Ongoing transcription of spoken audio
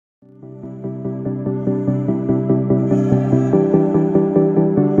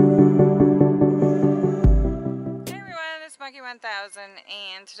51,000,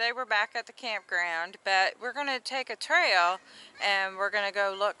 and today we're back at the campground, but we're going to take a trail and we're going to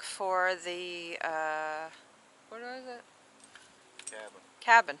go look for the, what was it?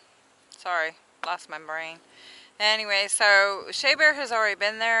 Cabin. Sorry, lost my brain. Anyway, so Shea Bear has already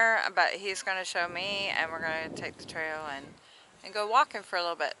been there, but he's going to show me, and we're going to take the trail and go walking for a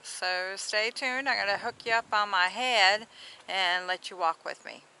little bit. So stay tuned. I'm going to hook you up on my head and let you walk with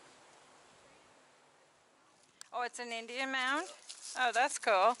me. Oh, it's an Indian mound? Oh, that's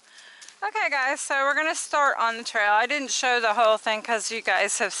cool. Okay guys, so we're gonna start on the trail. I didn't show the whole thing because you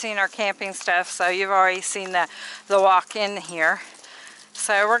guys have seen our camping stuff, so you've already seen the walk in here.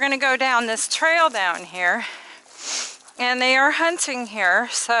 So we're gonna go down this trail down here, and they are hunting here.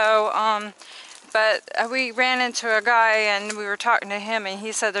 So, but we ran into a guy and we were talking to him, and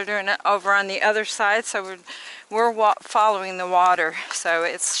he said they're doing it over on the other side. So we're following the water, so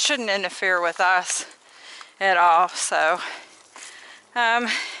it shouldn't interfere with us at all. So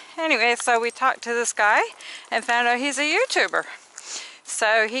anyway, so we talked to this guy and found out he's a YouTuber.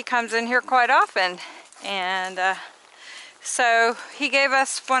 So he comes in here quite often, and so he gave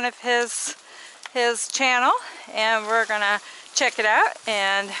us one of his channel, and we're gonna check it out,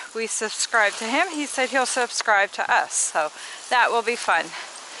 and we subscribe to him. He said he'll subscribe to us, so that will be fun.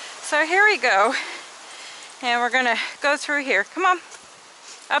 So here we go, and we're gonna go through here. Come on,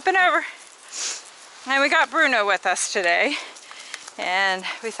 up and over. And we got Bruno with us today, and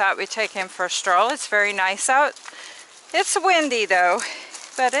we thought we'd take him for a stroll. It's very nice out. It's windy though,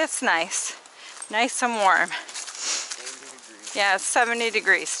 but it's nice. Nice and warm. 70 degrees. Yeah, it's 70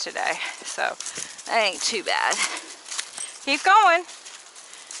 degrees today, so that ain't too bad. Keep going.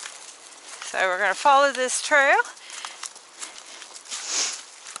 So we're gonna follow this trail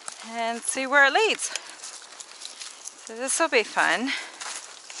and see where it leads. So this will be fun.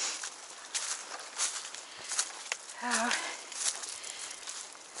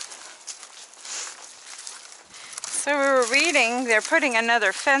 So we were reading, they're putting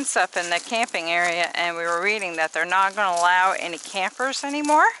another fence up in the camping area, and we were reading that they're not going to allow any campers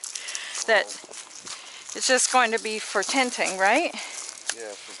anymore. That it's just going to be for tenting, right?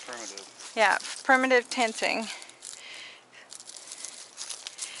 Yeah, for primitive. Yeah, primitive tenting.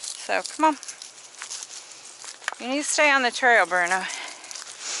 So come on. You need to stay on the trail, Bruno.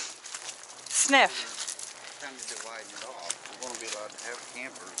 Sniff. Kind of dividing it off. We're going to be allowed to have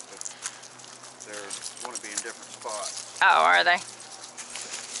campers, but they're going to be in different spots. Oh, are they?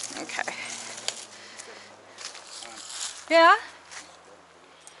 Okay. Yeah?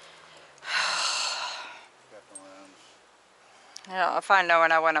 I don't know if I know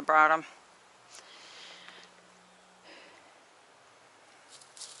when I wouldn't have brought them.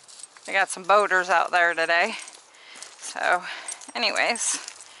 I got some boaters out there today. So, anyways,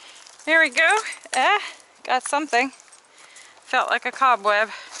 here we go. Got something. Felt like a cobweb.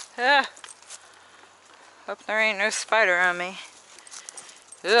 Hope there ain't no spider on me.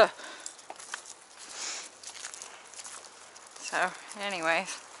 Ugh. So,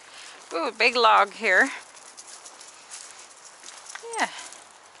 anyways. Ooh, big log here. Yeah.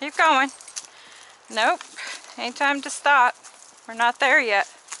 Keep going. Nope. Ain't time to stop. We're not there yet.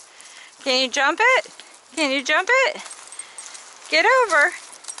 Can you jump it? Can you jump it? Get over.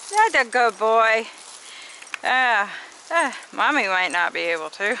 That's a good boy. Mommy might not be able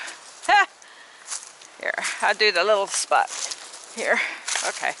to. Here, I'll do the little spot. Here.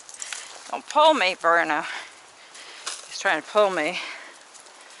 Okay. Don't pull me, Bruno. He's trying to pull me.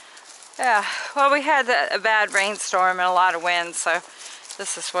 Yeah, well, we had a bad rainstorm and a lot of wind, so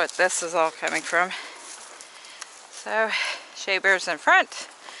this is what this is all coming from. So, Shea Bear's in front,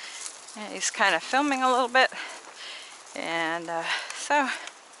 and he's kind of filming a little bit. And so,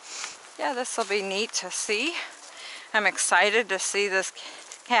 yeah, this will be neat to see. I'm excited to see this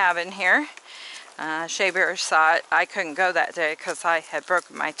cabin here. Shea Bear saw it. I couldn't go that day because I had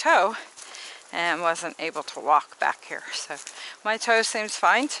broken my toe and wasn't able to walk back here. So my toe seems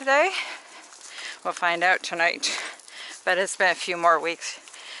fine today. We'll find out tonight. But it's been a few more weeks.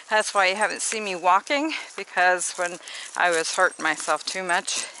 That's why you haven't seen me walking, because when I was hurting myself too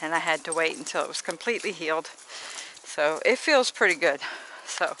much and I had to wait until it was completely healed. So it feels pretty good.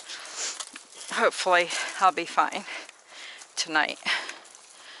 So hopefully I'll be fine tonight.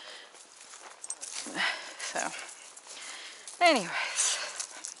 So anyways,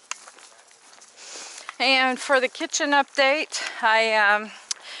 and for the kitchen update, I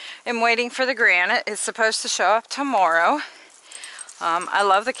am waiting for the granite. It's supposed to show up tomorrow. I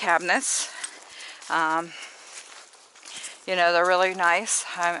love the cabinets. You know, they're really nice.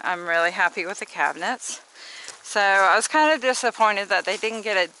 I'm really happy with the cabinets. So I was kind of disappointed that they didn't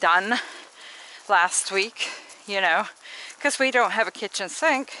get it done last week, you know, because we don't have a kitchen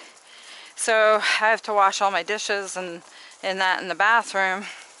sink. So I have to wash all my dishes and that in the bathroom.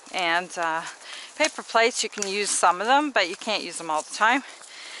 And paper plates, you can use some of them, but you can't use them all the time.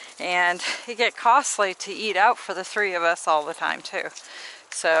 And it get costly to eat out for the 3 of us all the time too.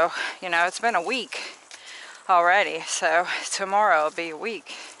 So, you know, it's been a week already. So tomorrow will be a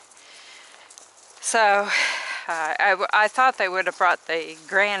week. So I thought they would have brought the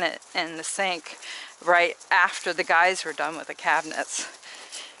granite and the sink right after the guys were done with the cabinets.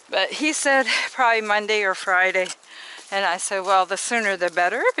 But he said probably Monday or Friday. And I said, well, the sooner the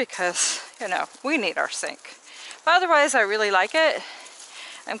better, because, you know, we need our sink. But otherwise, I really like it.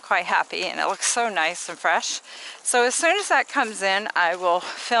 I'm quite happy, and it looks so nice and fresh. So as soon as that comes in, I will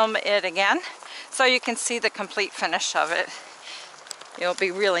film it again, so you can see the complete finish of it. It'll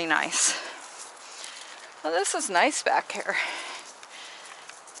be really nice. Well, this is nice back here.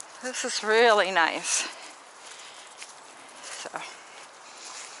 This is really nice. So,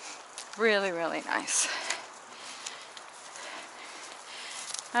 really, really nice.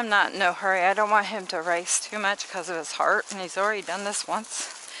 I'm not in no hurry. I don't want him to race too much because of his heart, and he's already done this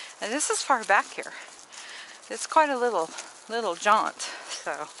once. And this is far back here. It's quite a little jaunt.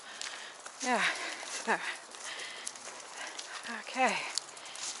 So, yeah. So, okay.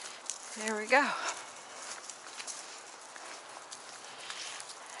 There we go.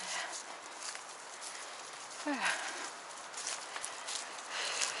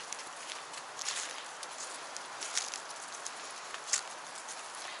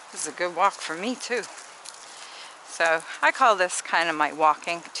 This is a good walk for me too. So I call this kind of my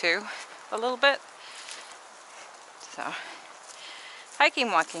walking too, a little bit. So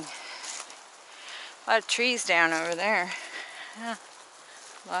hiking, walking. A lot of trees down over there. Yeah,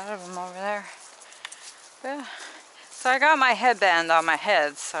 a lot of them over there. Yeah. So I got my headband on my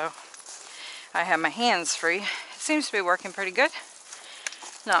head, so I have my hands free. It seems to be working pretty good.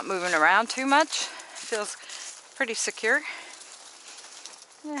 Not moving around too much. Feels pretty secure.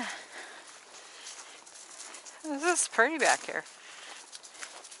 Yeah. This is pretty back here.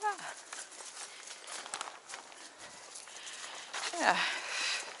 Yeah. Yeah.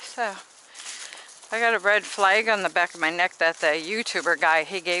 So, I got a red flag on the back of my neck that the YouTuber guy,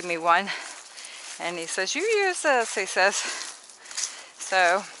 he gave me one. And he says, you use this, he says.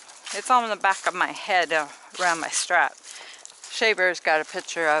 So, it's on the back of my head around my strap. Shaver's got a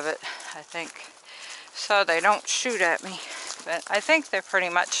picture of it, I think. So they don't shoot at me. But I think they're pretty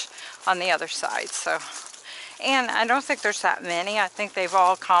much on the other side, so. And I don't think there's that many. I think they've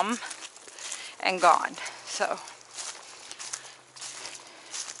all come and gone, so.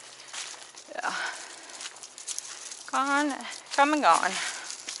 Yeah. Come and gone.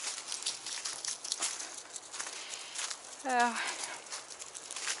 So,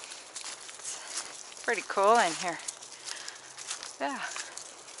 it's pretty cool in here. Yeah.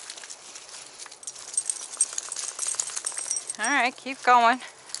 Alright, keep going.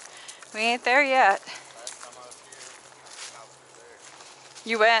 We ain't there yet. Last time I was here, out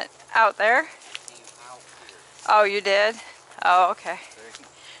there. You went out there? Came out here. Oh, you did? Oh, okay. See?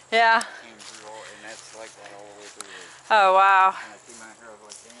 Yeah. Came through all, and that's like that all the way through there. Oh, wow. And I came out here, I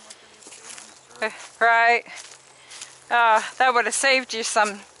was like, damn, I could just stay on this road. Right. That would have saved you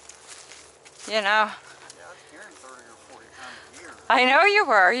some, you know. Yeah, I was carrying 30 or 40 pounds of gear. I know you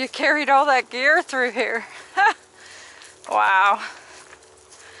were. You carried all that gear through here. Wow.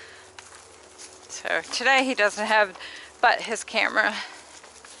 So today he doesn't have but his camera.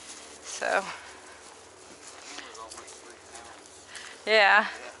 So. Camera's almost 3 pounds. Yeah.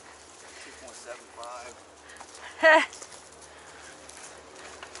 2.75.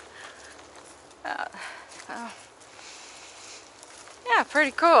 Oh. Yeah,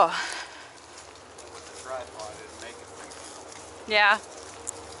 pretty cool. With the tripod, it'd make it pretty. Yeah.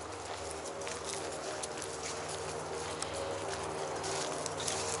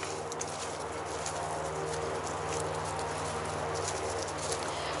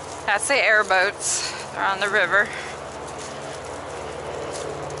 That's the airboats. They're on the river.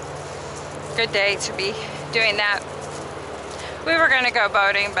 Good day to be doing that. We were going to go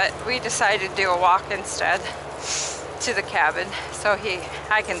boating, but we decided to do a walk instead to the cabin, so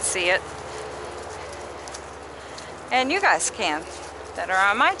I can see it. And you guys can, that are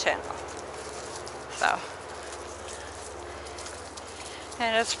on my channel. So,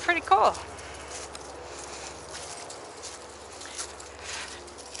 and it's pretty cool.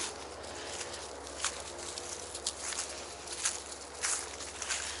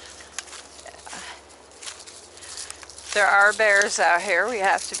 There are bears out here. We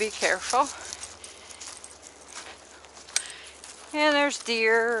have to be careful. And there's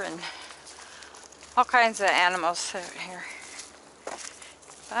deer and All kinds of animals here.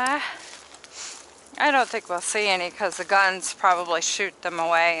 I don't think we'll see any because the guns probably shoot them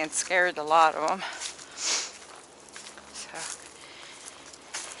away and scared a lot of them. So I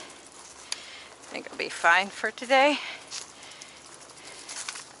think it'll be fine for today.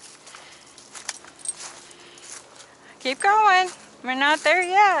 Keep going. We're not there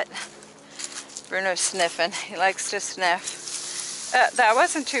yet. Bruno's sniffing. He likes to sniff. That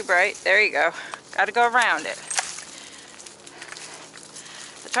wasn't too bright. There you go. Got to go around it.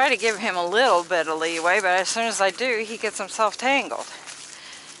 I try to give him a little bit of leeway, but as soon as I do, he gets himself tangled.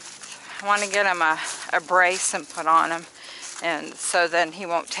 I want to get him a brace and put on him, and so then he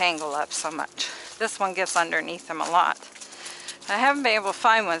won't tangle up so much. This one gets underneath him a lot. I haven't been able to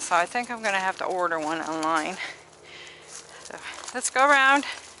find one, so I think I'm going to have to order one online. So let's go around.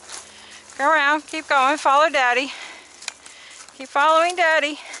 Go around. Keep going. Follow Daddy. Keep following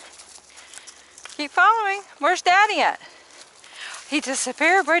Daddy. Keep following. Where's Daddy at? He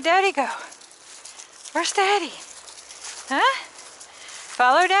disappeared. Where'd Daddy go? Where's Daddy? Huh?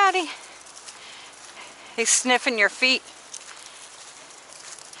 Follow Daddy. He's sniffing your feet.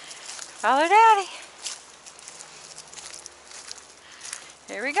 Follow Daddy.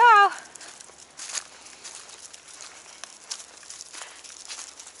 Here we go.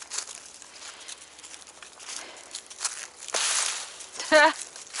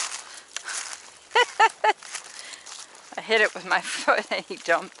 I hit it with my foot and he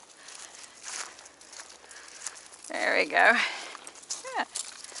jumped. There we go. Yeah.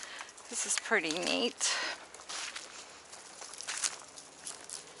 This is pretty neat.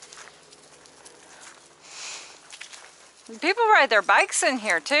 People ride their bikes in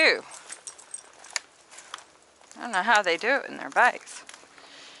here too. I don't know how they do it in their bikes.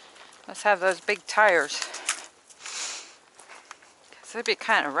 Must have those big tires. Because it'd be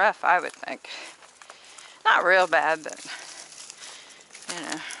kind of rough, I would think. Not real bad, but, you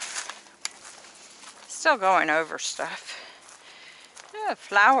know, still going over stuff. Yeah,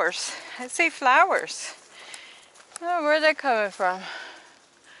 flowers. I see flowers. Oh, where are they coming from?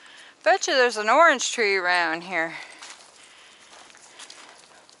 Bet you there's an orange tree around here.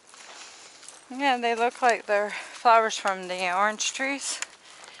 Yeah, they look like they're flowers from the orange trees.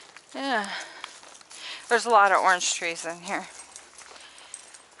 Yeah. There's a lot of orange trees in here.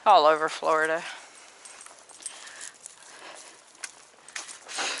 All over Florida.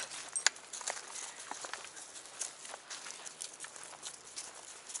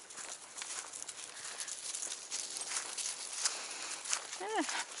 Yeah.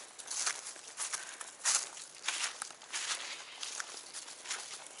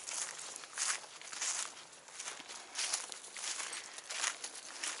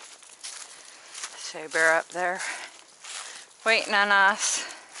 Shea Bear up there waiting on us,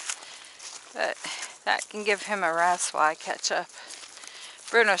 but that can give him a rest while I catch up.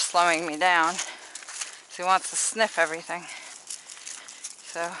 Bruno's slowing me down because he wants to sniff everything,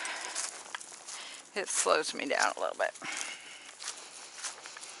 so it slows me down a little bit.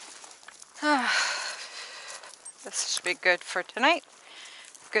 This should be good for tonight.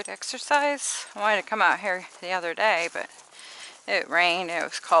 Good exercise. I wanted to come out here the other day, but it rained, it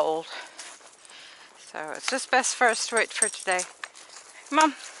was cold. So it's just best for us to wait for today. Come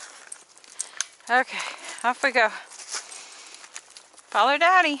on. Okay, off we go. Follow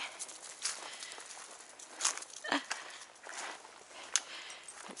Daddy.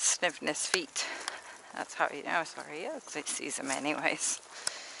 He's sniffing his feet. That's how he knows where he is. He sees him anyways.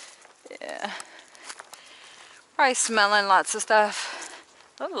 Yeah. Probably smelling lots of stuff.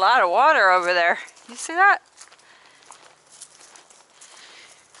 A lot of water over there. You see that?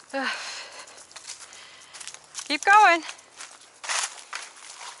 Keep going.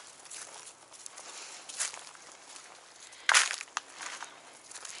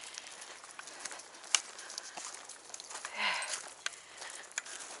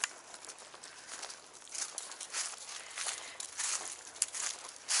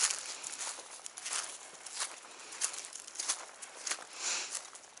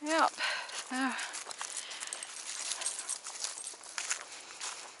 Yep.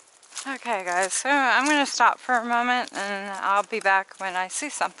 Okay guys, so I'm going to stop for a moment and I'll be back when I see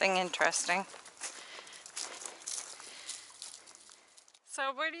something interesting.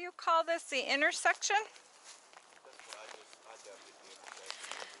 So what do you call this, the intersection?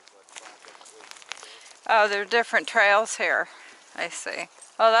 Oh, there are different trails here. I see.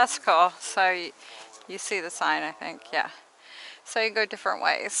 Oh, that's cool. So you see the sign, I think, yeah. So you go different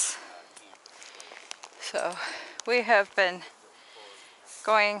ways. So we have been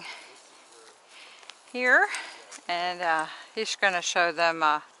going here, and he's going to show them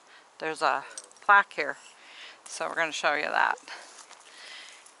there's a plaque here. So we're going to show you that.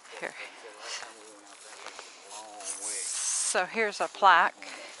 Here. So here's a plaque.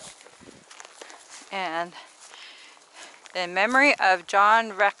 And in memory of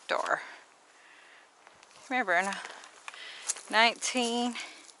John Rector. Come here, Berna.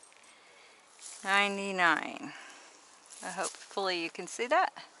 1999. Hopefully you can see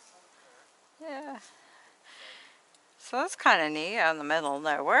that. Yeah. So that's kind of neat out in the middle of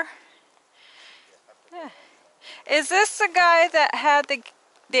nowhere. Yeah. Is this the guy that had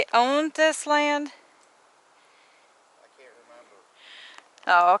that owned this land? I can't remember.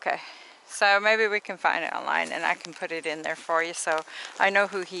 Oh, okay. So maybe we can find it online and I can put it in there for you so I know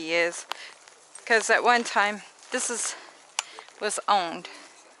who he is. Because at one time this was owned.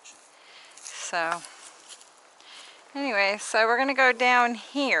 So anyway, so we're going to go down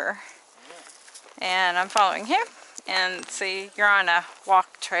here. And I'm following him. And see, you're on a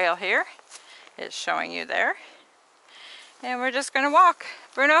walk trail here. It's showing you there. And we're just going to walk.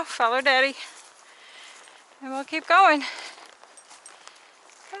 Bruno, follow Daddy. And we'll keep going.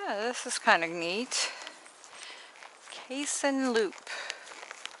 Yeah, this is kind of neat. Cason Loop.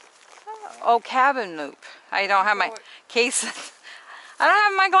 Oh, cabin loop. I don't have my Cason. I don't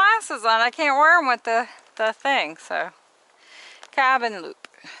have my glasses on. I can't wear them with the thing. So, cabin loop.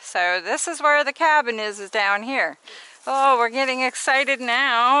 So this is where the cabin is down here. Oh, we're getting excited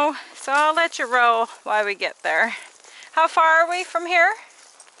now. So I'll let you roll while we get there. How far are we from here?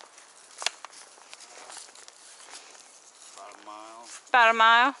 About a mile. About a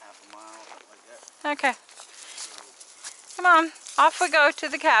mile? Half a mile, something like that. Okay. Come on, off we go to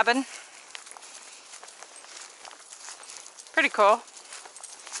the cabin. Pretty cool.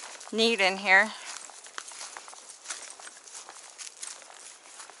 Neat in here.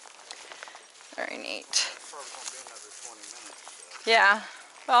 Very neat. Probably won't be another 20 minutes. Yeah,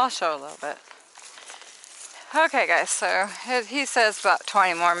 well, I'll show a little bit. Okay guys, so he says about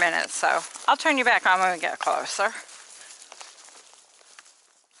 20 more minutes, so I'll turn you back on when we get closer.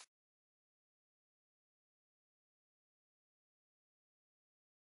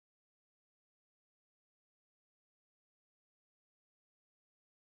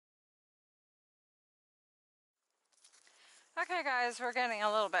 Okay guys, we're getting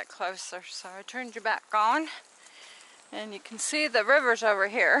a little bit closer, so I turned you back on. And you can see the river's over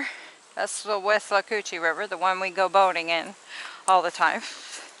here. That's the Withlacoochee River, the one we go boating in all the time.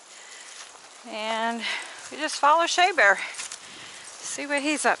 And we just follow Shea Bear. See what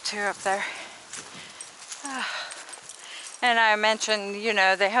he's up to up there. And I mentioned, you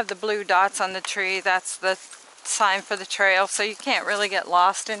know, they have the blue dots on the tree. That's the sign for the trail, so you can't really get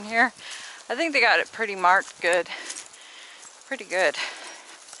lost in here. I think they got it pretty marked good. Pretty good,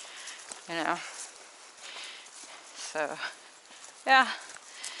 you know. So, yeah.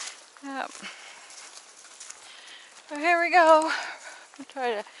 Yep. So here we go. I'll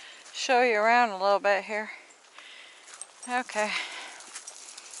try to show you around a little bit here. Okay.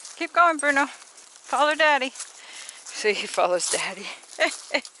 Keep going, Bruno. Follow Daddy. See, he follows Daddy.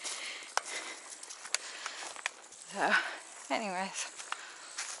 So, anyways.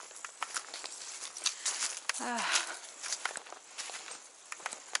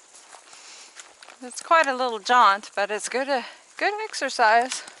 It's quite a little jaunt, but it's good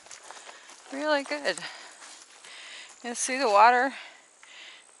exercise. Really good. You see the water?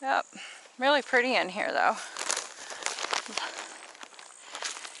 Yep. Really pretty in here though.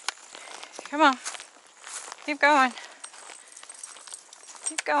 Come on. Keep going.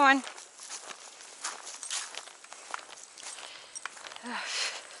 Keep going.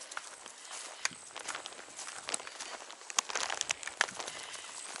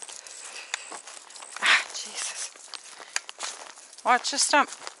 Jesus. Watch your stump.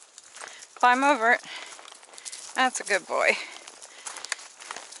 Climb over it. That's a good boy.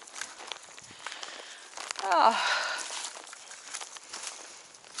 Oh.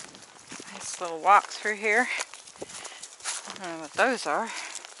 Nice little walk through here. I don't know what those are.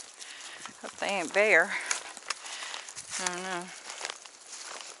 Hope they ain't bear. I don't know.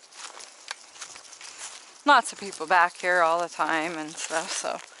 Lots of people back here all the time and stuff,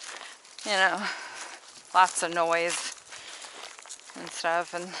 so, you know, lots of noise and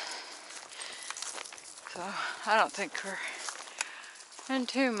stuff, and so I don't think we're in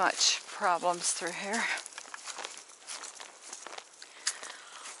too much problems through here.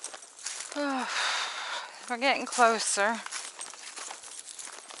 Oh, we're getting closer.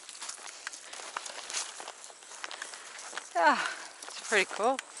 Yeah, it's pretty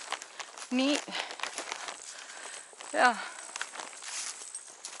cool. Neat. Yeah.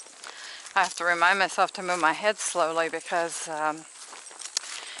 I have to remind myself to move my head slowly because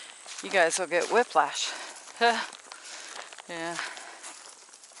You guys will get whiplash. Yeah.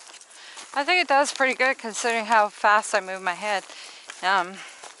 I think it does pretty good considering how fast I move my head. I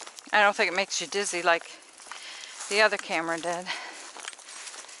don't think it makes you dizzy like the other camera did.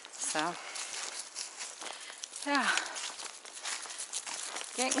 So, yeah.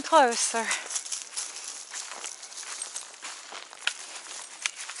 Getting closer.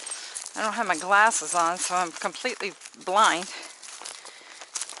 I don't have my glasses on, so I'm completely blind.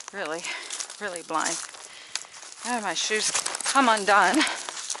 Really, really blind. Oh, my shoes come undone.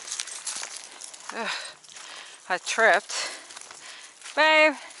 Ugh, I tripped.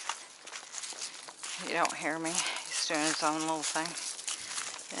 Babe! You don't hear me. He's doing his own little thing.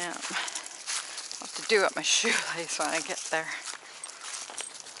 Yeah. I'll have to do up my shoelace when I get there.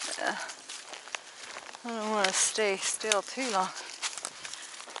 I don't want to stay still too long.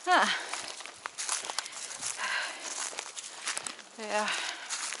 Ah. Yeah.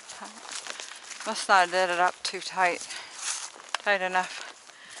 Must not have did it up too tight. Tight enough.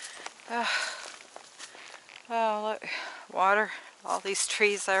 Oh, look. Water. All these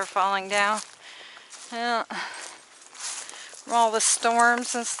trees that are falling down. Yeah. From all the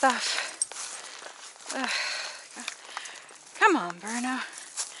storms and stuff. Come on, Bruno.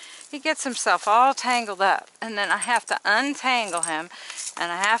 He gets himself all tangled up, and then I have to untangle him,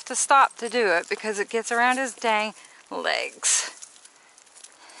 and I have to stop to do it because it gets around his dang legs.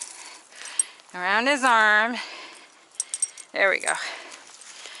 Around his arm. There we go.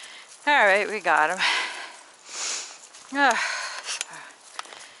 Alright, we got him.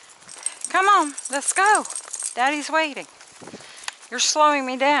 Come on, let's go. Daddy's waiting. You're slowing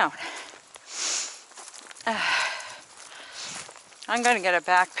me down. I'm going to get a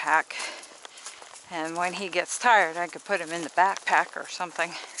backpack, and when he gets tired I could put him in the backpack or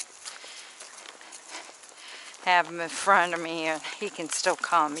something. Have him in front of me and he can still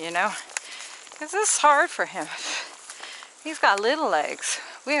come, you know, because this is hard for him. He's got little legs.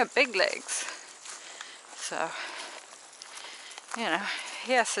 We have big legs, so you know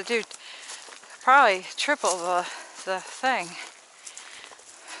he has to do probably triple the thing.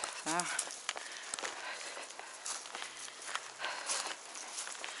 So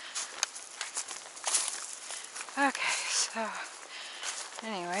okay, so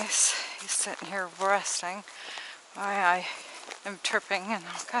anyways, he's sitting here resting while I am tripping and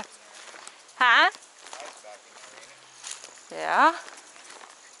all that. Huh? Yeah?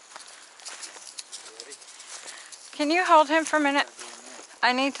 Can you hold him for a minute?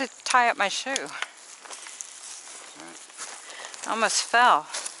 I need to tie up my shoe. Almost fell.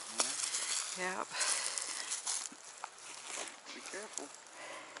 Yep. Be careful.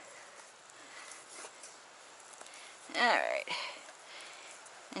 Alright.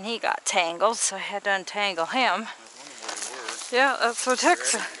 And he got tangled, so I had to untangle him. I was wondering where you were. Yeah, that's what took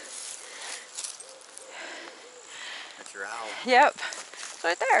some. That's your owl. Yep. It's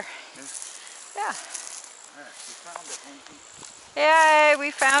right there. Yeah. Alright, we found it, Lincoln. Yay,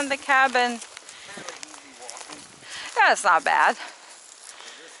 we found the cabin. Fairly easy walking. Yeah, it's not bad.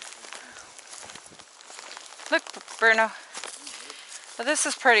 Look, Bruno. Well, this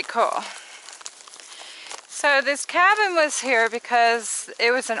is pretty cool. So this cabin was here because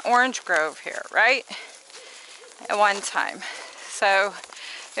it was an orange grove here, right? At one time. So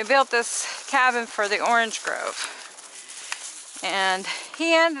they built this cabin for the orange grove. And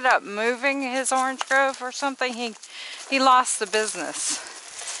he ended up moving his orange grove or something. He lost the business.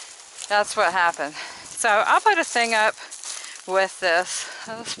 That's what happened. So I'll put a thing up with this.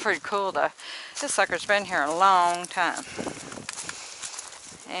 Oh, that's pretty cool though. This sucker's been here a long time.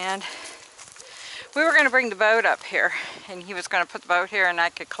 And we were going to bring the boat up here, and he was going to put the boat here and I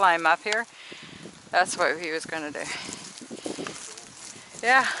could climb up here. That's what he was going to do.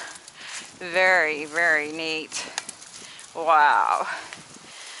 Yeah, very, very neat. Wow.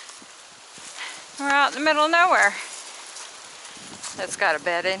 We're out in the middle of nowhere. It's got a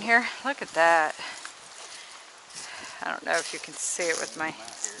bed in here. Look at that. I don't know if you can see it with my...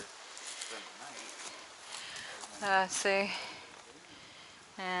 see.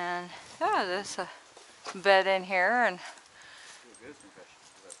 And yeah, there's a bed in here, and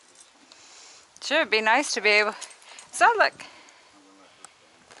should be nice to be able. So look.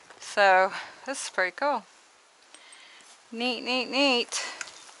 So this is pretty cool. Neat, neat, neat.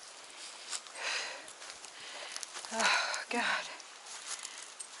 Oh God.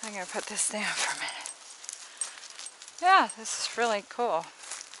 I'm gonna put this down for a minute. Yeah, this is really cool.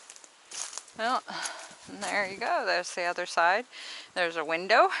 Well, and there you go. There's the other side. There's a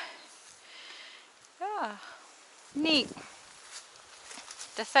window. Yeah, neat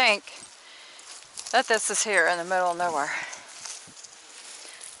to think that this is here in the middle of nowhere.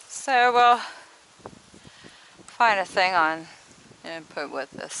 So we'll find a thing on and put with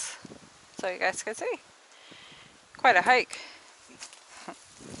this so you guys can see. Quite a hike.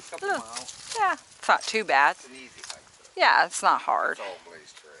 Couple miles. Yeah, it's not too bad. It's an easy hike though. Yeah, it's not hard. It's all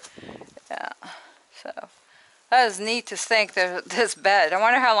blazed trail. Yeah, so that is neat to think that this bed. I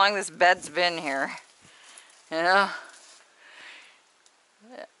wonder how long this bed's been here. You know?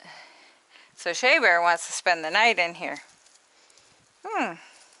 So Shea Bear wants to spend the night in here.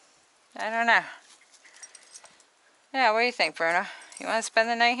 I don't know. Yeah, what do you think, Bruno? You want to spend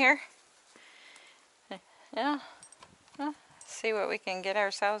the night here? Yeah? Well, see what we can get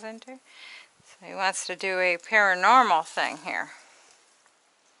ourselves into. So he wants to do a paranormal thing here.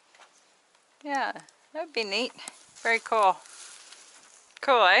 Yeah, that would be neat. Very cool.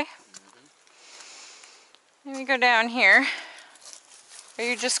 Cool, eh? Let me go down here. Are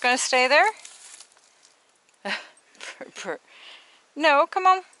you just going to stay there? No, come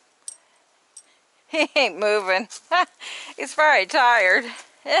on. He ain't moving. He's very tired.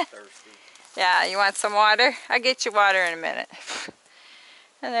 Thirsty. Yeah, you want some water? I'll get you water in a minute.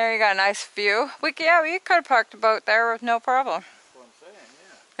 And there you got a nice view. We could have parked a boat there with no problem. That's what I'm saying,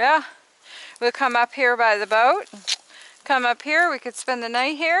 yeah. Yeah. We'll come up here by the boat. Come up here. We could spend the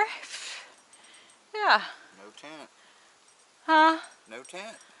night here. Yeah. No tent. Huh? No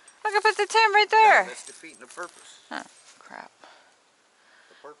tent. I could put the tent right there. No, that's defeating the purpose. Oh, crap.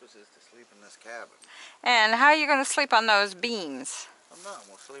 The purpose is to sleep in this cabin. And how are you going to sleep on those beams? I'm not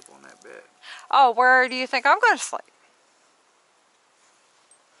going to sleep on that bed. Oh, where do you think I'm going to sleep?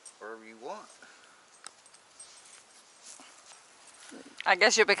 Wherever you want. I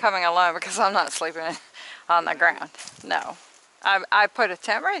guess you'll be coming alone because I'm not sleeping on the ground. No. I put a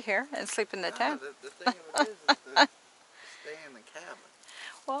tent right here and sleep in the tent. The thing of it is to stay in the cabin.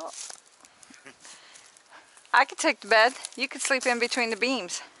 Well, I could take the bed. You could sleep in between the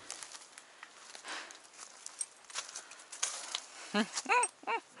beams.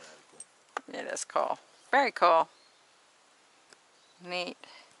 It is cool. Very cool. Neat.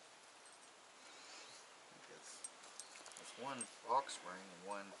 It's one box spring and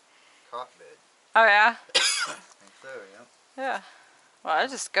one cot bed. Oh, yeah? I think so, yeah. Yeah. Well, I'll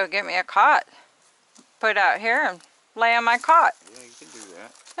just go get me a cot. Put it out here and lay on my cot. Yeah, you can do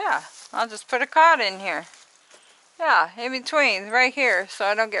that. Yeah. I'll just put a cot in here. Yeah, in between, right here, so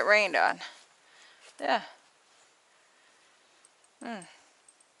I don't get rained on. Yeah.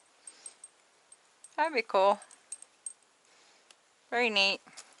 That'd be cool. Very neat.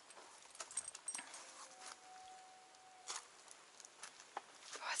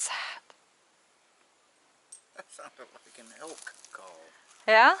 What's that? That sounded like an elk call.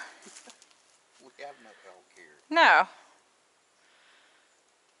 Yeah? We have no elk here. No.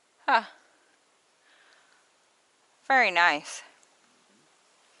 Huh. Very nice.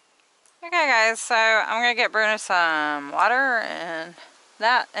 Okay guys, so I'm going to get Bruno some water and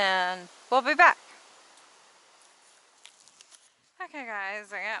that, and we'll be back. Okay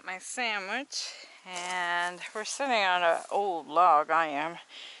guys, I got my sandwich and we're sitting on an old log. I am.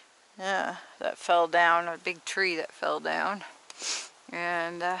 Yeah, that fell down, a big tree that fell down.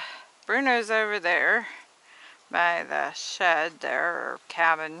 And Bruno's over there by the shed there, or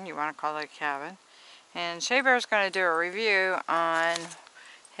cabin, you want to call it a cabin. And Shea Bear's going to do a review on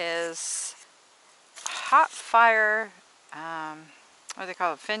his hot fire, what do they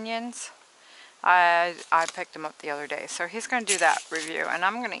call it, Finions? I picked them up the other day, so he's going to do that review, and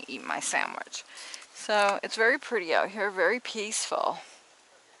I'm going to eat my sandwich. So it's very pretty out here, very peaceful,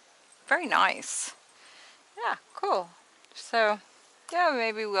 very nice. Yeah, cool. So yeah,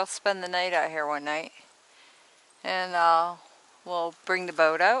 maybe we'll spend the night out here one night, and we'll bring the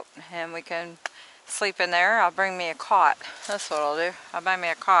boat out and we can sleep in there. I'll bring me a cot. That's what I'll do. I'll buy me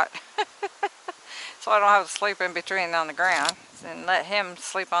a cot so I don't have to sleep in between on the ground, and let him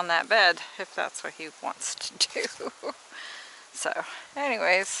sleep on that bed if that's what he wants to do. So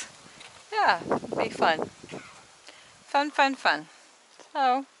anyways, yeah, it'll be fun. Fun.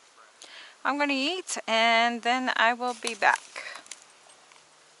 So I'm going to eat and then I will be back.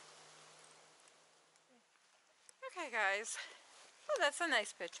 Okay guys, oh, that's a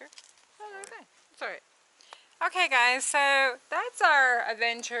nice picture. Oh, okay. It's alright. Okay guys, so that's our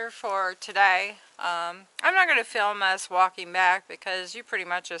adventure for today. I'm not going to film us walking back because you pretty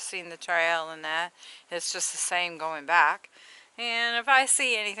much have seen the trail and that. It's just the same going back. And if I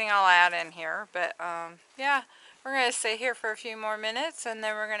see anything, I'll add in here. But yeah, we're going to stay here for a few more minutes and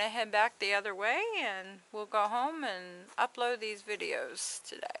then we're going to head back the other way and we'll go home and upload these videos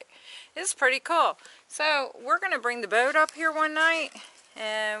today. It's pretty cool. So we're going to bring the boat up here one night,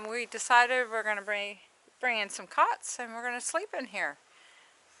 and we decided we're going to bring in some cots and we're going to sleep in here.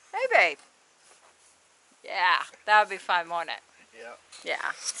 Hey, babe. Yeah, that would be fun, won't it? Yeah.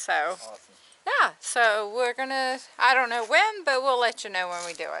 Yeah, so, Awesome. yeah, so we're gonna, I don't know when, but we'll let you know when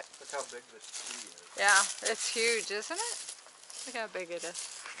we do it. Look how big this tree is. Yeah, it's huge, isn't it? Look how big it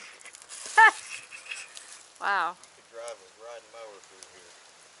is. Wow. You could drive a riding mower through here.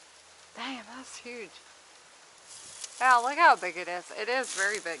 Damn, that's huge. Yeah, look how big it is. It is a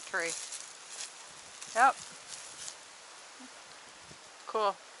very big tree. Yep.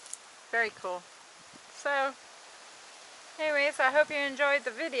 Cool. Very cool. So, anyways, I hope you enjoyed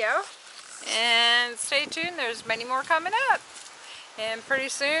the video. And stay tuned, there's many more coming up. And pretty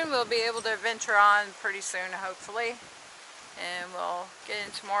soon, we'll be able to venture on pretty soon, hopefully. And we'll get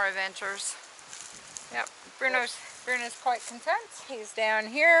into more adventures. Yep, Bruno's quite content. He's down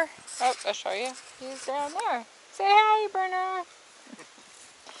here. Oh, I'll show you. He's down there. Say hi, Bruno.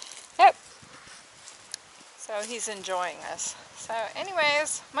 Yep. So he's enjoying this. So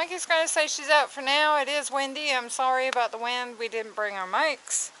anyways, Mikey's going to say she's out for now. It is windy. I'm sorry about the wind. We didn't bring our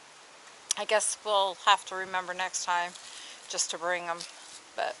mics. I guess we'll have to remember next time just to bring them.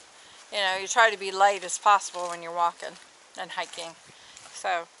 But, you know, you try to be light as possible when you're walking and hiking.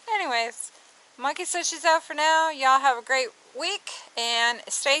 So anyways, Mikey says she's out for now. Y'all have a great week and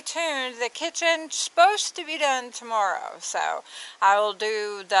stay tuned. The kitchen's supposed to be done tomorrow, so I will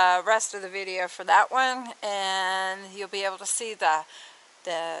do the rest of the video for that one, and you'll be able to see the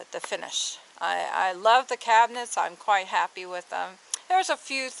finish. I love the cabinets. I'm quite happy with them. There's a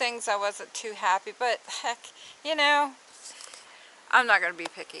few things I wasn't too happy, but heck, you know, I'm not going to be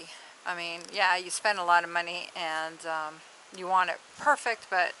picky. I mean, yeah, you spend a lot of money and you want it perfect,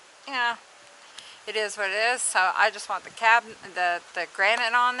 but yeah, it is what it is. So I just want the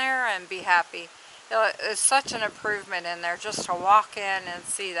granite on there and be happy. It's such an improvement in there just to walk in and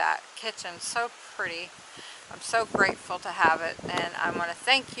see that kitchen. So pretty. I'm so grateful to have it, and I want to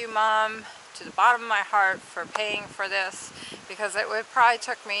thank you, Mom, to the bottom of my heart for paying for this, because it would probably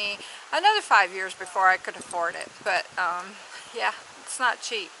took me another 5 years before I could afford it. But yeah, it's not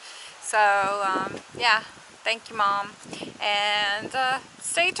cheap. So yeah, thank you, Mom, and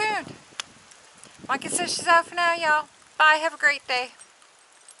stay tuned. Monkey says she's out for now, y'all. Bye, have a great day.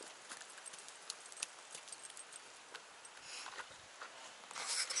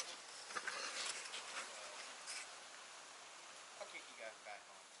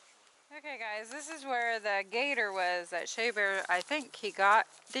 Okay guys, this is where the gator was that Shea Bear, I think he got.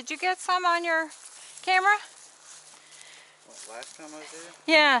 Did you get some on your camera? What, last time I was there?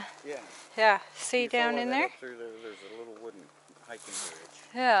 Yeah. Yeah. Yeah, see You down follow in that there? Up through there? There's a little wooden hiking bridge.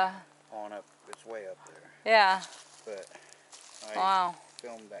 Yeah. On up, it's way up there. Yeah. But I Wow.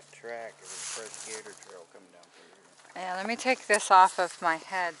 filmed that track. It was a fresh gator trail coming down through here. Yeah, let me take this off of my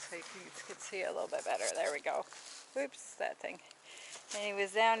head so you can see it a little bit better. There we go. Oops, that thing. And he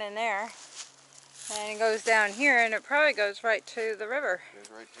was down in there. And it goes down here, and it probably goes right to the river. It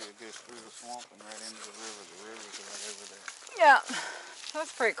goes right through the swamp and right into the river. The river's right over there. Yeah,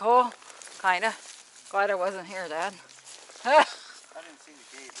 that's pretty cool. Kinda. Glad I wasn't here, Dad. I didn't see the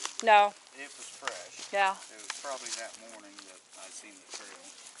gator. No. It was fresh. Yeah. It was probably that morning that I seen the trail.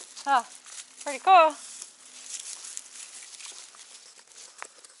 Oh, pretty cool.